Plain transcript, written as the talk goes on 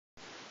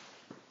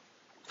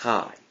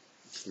Hi,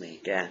 it's me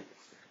again.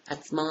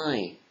 That's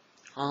my.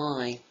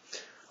 Hi.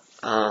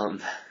 I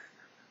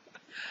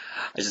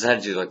just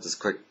had to do like this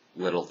quick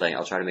little thing.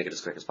 I'll try to make it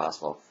as quick as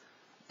possible.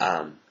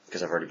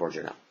 Because I've already bored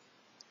you enough.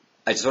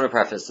 I just want to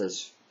preface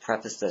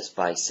this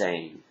by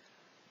saying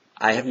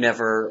I have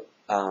never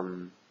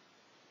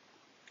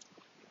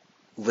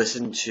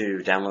listened to,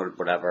 downloaded,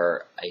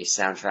 whatever, a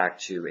soundtrack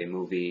to a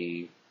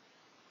movie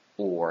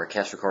or a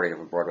cast recording of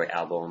a Broadway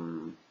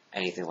album,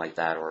 anything like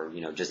that, or,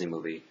 Disney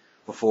movie,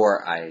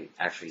 before I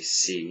actually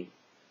see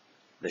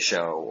the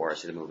show or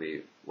see the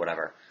movie,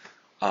 whatever.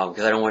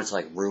 Because I don't want it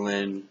to,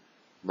 ruin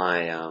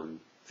my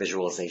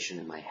visualization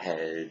in my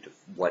head of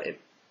what it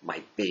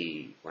might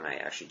be when I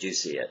actually do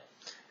see it.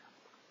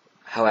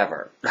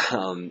 However,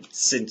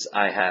 since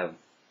I have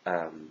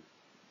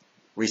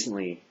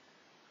recently,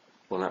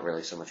 well, not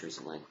really so much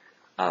recently,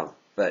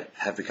 but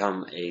have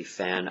become a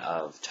fan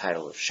of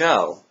Title of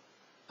Show,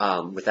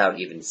 without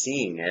even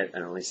seeing it,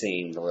 and only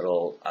seeing the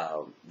little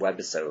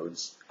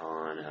webisodes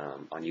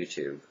on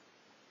YouTube,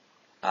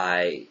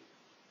 I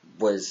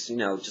was,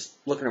 just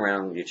looking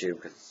around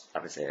YouTube, because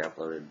obviously I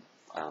uploaded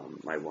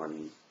my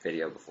one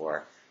video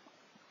before,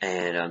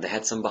 and they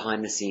had some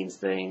behind-the-scenes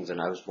things,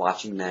 and I was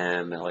watching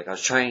them, and, I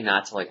was trying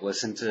not to,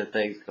 listen to the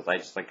things, because I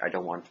just, I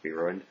don't want it to be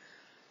ruined.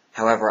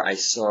 However, I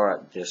saw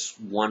this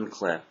one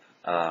clip,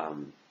 that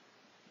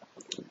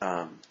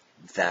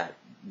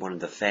one of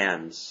the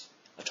fans,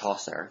 a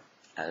tosser,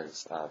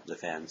 as the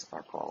fans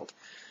are called,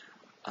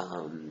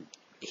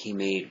 he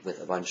made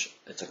with a bunch,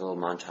 it's like a little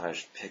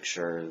montage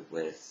picture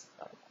with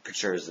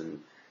pictures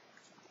and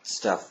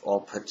stuff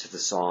all put to the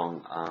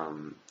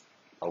song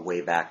A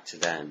Way Back to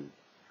Then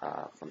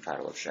from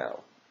Title of Show.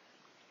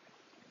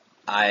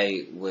 As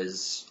I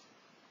was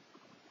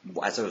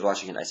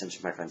watching it, I sent it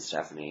to my friend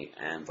Stephanie,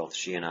 and both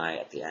she and I,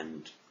 at the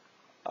end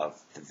of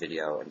the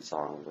video and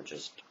song, were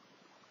just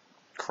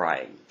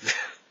crying.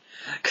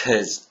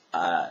 Because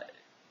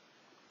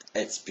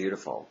it's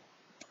beautiful.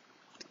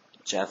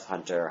 Jeff,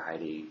 Hunter,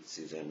 Heidi,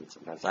 Susan,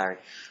 sometimes Larry.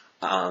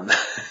 I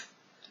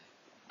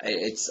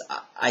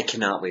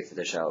cannot wait for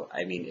the show.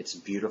 I mean, it's a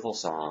beautiful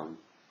song.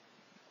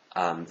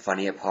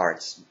 Funny at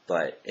parts,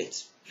 but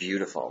it's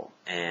beautiful.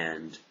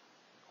 And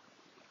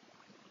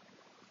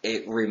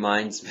it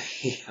reminds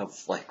me of,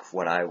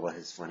 what I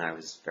was when I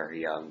was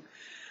very young.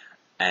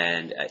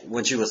 And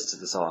once you listen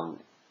to the song,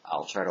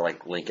 I'll try to,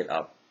 link it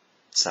up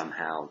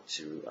somehow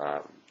to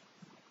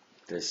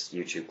this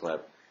YouTube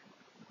clip.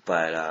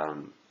 But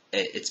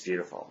it's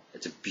beautiful.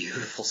 It's a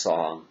beautiful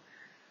song.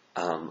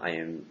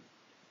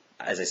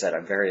 As I said,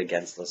 I'm very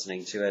against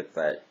listening to it,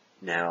 but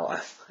now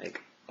I'm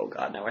like, oh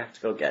god, now I have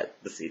to go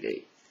get the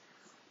CD.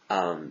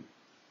 And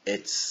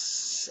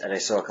I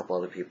saw a couple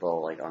other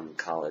people, on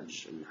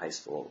college and high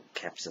school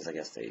campuses, I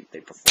guess they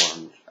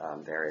performed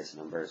various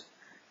numbers,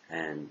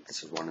 and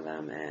this was one of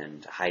them,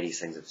 and Heidi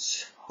sings it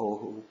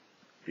so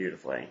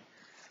beautifully,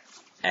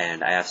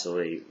 and I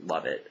absolutely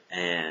love it,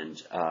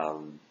 and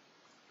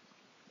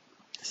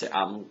so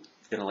I'm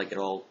gonna get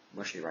all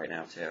mushy right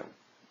now too.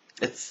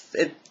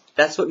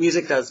 That's what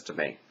music does to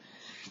me,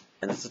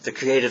 and that's what the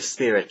creative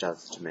spirit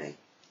does to me.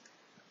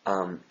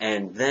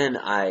 And then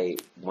I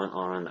went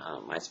on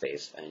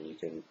MySpace, and you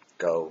can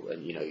go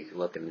and, you can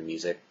look in the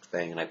music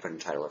thing, and I put in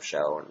Title of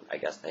Show, and I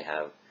guess they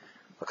have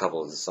a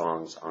couple of the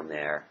songs on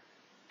there,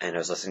 and I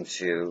was listening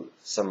to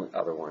some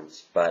other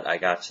ones, but I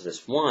got to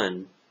this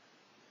one,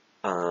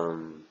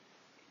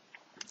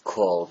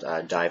 called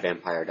Die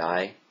Vampire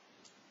Die,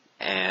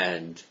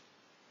 and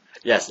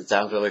yes, it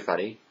sounds really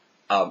funny,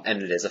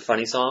 and it is a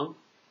funny song,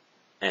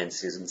 and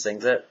Susan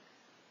sings it,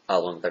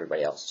 along with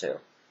everybody else too.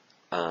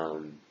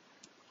 And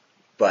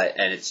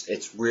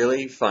it's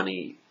really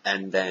funny,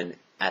 and then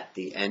at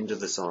the end of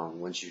the song,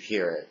 once you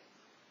hear it,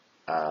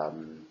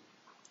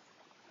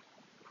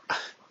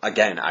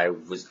 again, I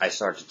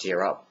started to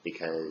tear up,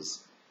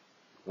 because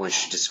when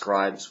she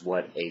describes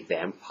what a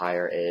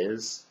vampire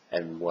is,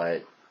 and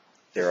what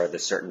there are the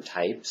certain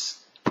types,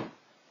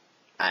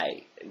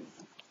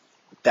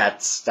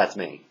 that's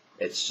me.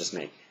 It's just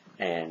me.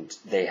 And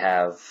they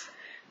have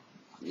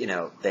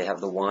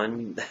the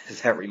one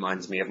that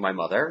reminds me of my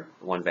mother,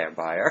 one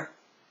vampire,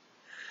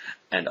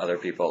 and other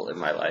people in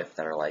my life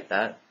that are like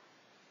that.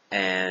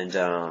 And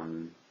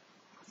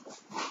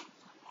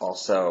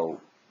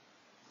also,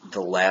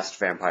 the last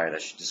vampire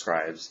that she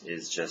describes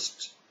is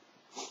just,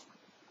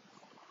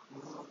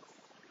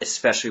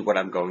 especially what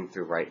I'm going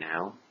through right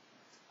now,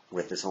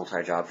 with this whole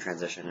entire job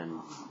transition,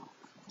 and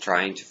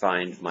trying to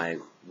find my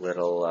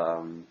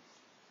little,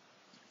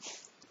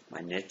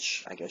 my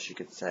niche, I guess you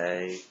could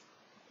say,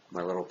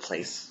 my little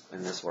place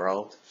in this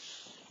world.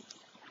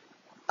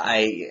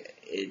 I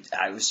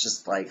was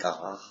just and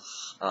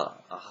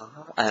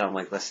I'm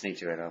listening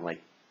to it, and I'm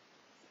like,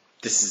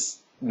 this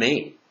is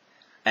me.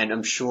 And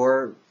I'm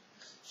sure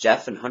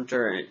Jeff and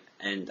Hunter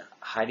and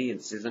Heidi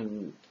and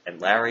Susan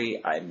and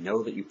Larry, I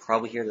know that you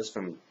probably hear this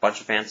from a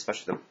bunch of fans,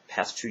 especially the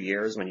past 2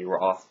 years when you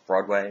were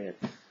Off-Broadway.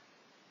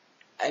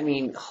 I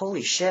mean,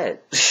 holy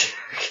shit.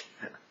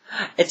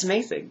 It's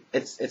amazing.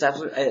 It's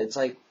absolutely, it's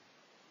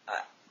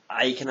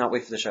I cannot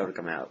wait for the show to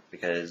come out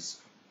because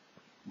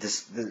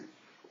the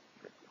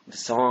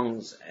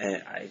songs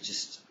I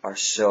just are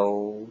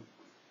so.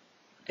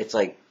 It's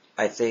like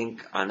I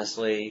think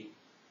honestly,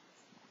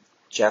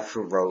 Jeff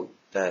who wrote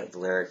the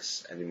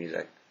lyrics and the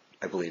music,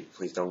 I believe.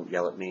 Please don't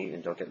yell at me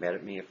and don't get mad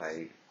at me if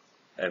I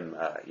am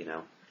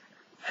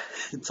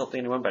insulting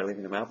anyone by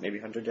leaving them out. Maybe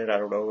Hunter did. I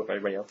don't know if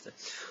anybody else did.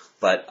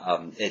 But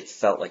it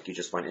felt like you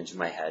just went into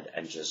my head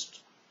and just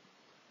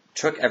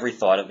took every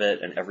thought of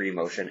it and every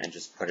emotion and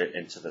just put it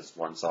into this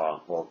one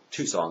song. Well,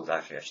 two songs,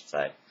 actually, I should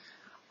say.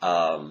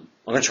 I'm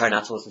going to try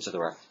not to listen to the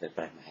rest of it,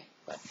 but I may.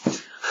 But,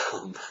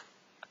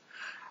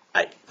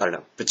 I don't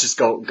know. But just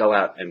go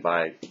out and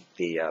buy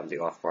the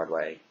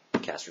Off-Broadway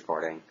cast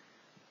recording.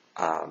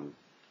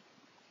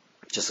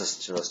 Just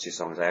listen to those two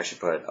songs. I actually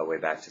put a Way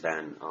Back to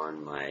Then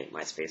on my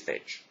MySpace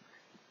page.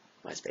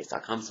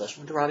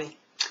 MySpace.com/WonderRobbie.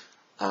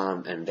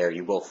 And there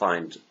you will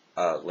find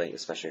a link,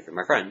 especially if you're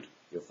my friend,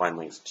 you'll find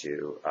links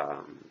to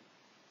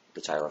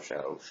the Tyler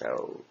Show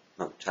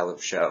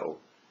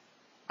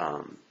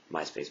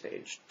MySpace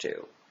page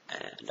too.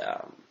 And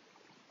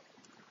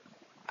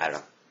I don't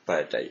know,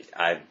 but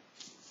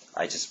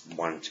I just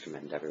wanted to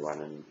commend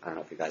everyone, and I don't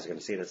know if you guys are going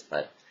to see this,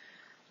 but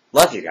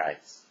love you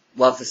guys,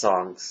 love the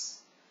songs.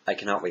 I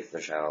cannot wait for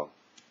the show,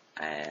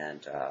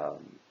 and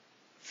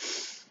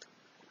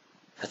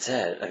that's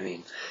it. I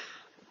mean,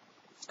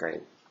 it's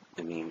great.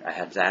 I mean, I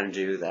had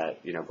Xanadu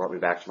that, brought me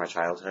back to my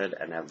childhood,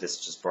 and now this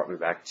just brought me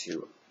back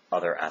to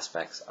other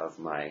aspects of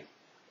my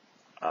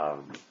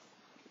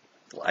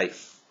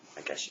life,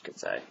 I guess you could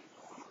say.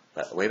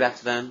 But Way Back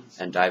to Then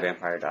and Die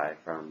Vampire Die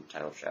from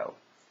Title Show.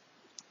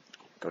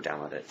 Go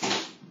download it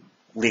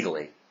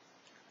legally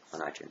on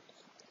iTunes,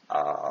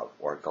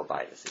 or go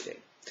buy the CD.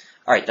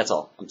 Alright, that's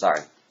all. I'm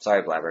sorry.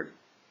 Sorry, I blabbered.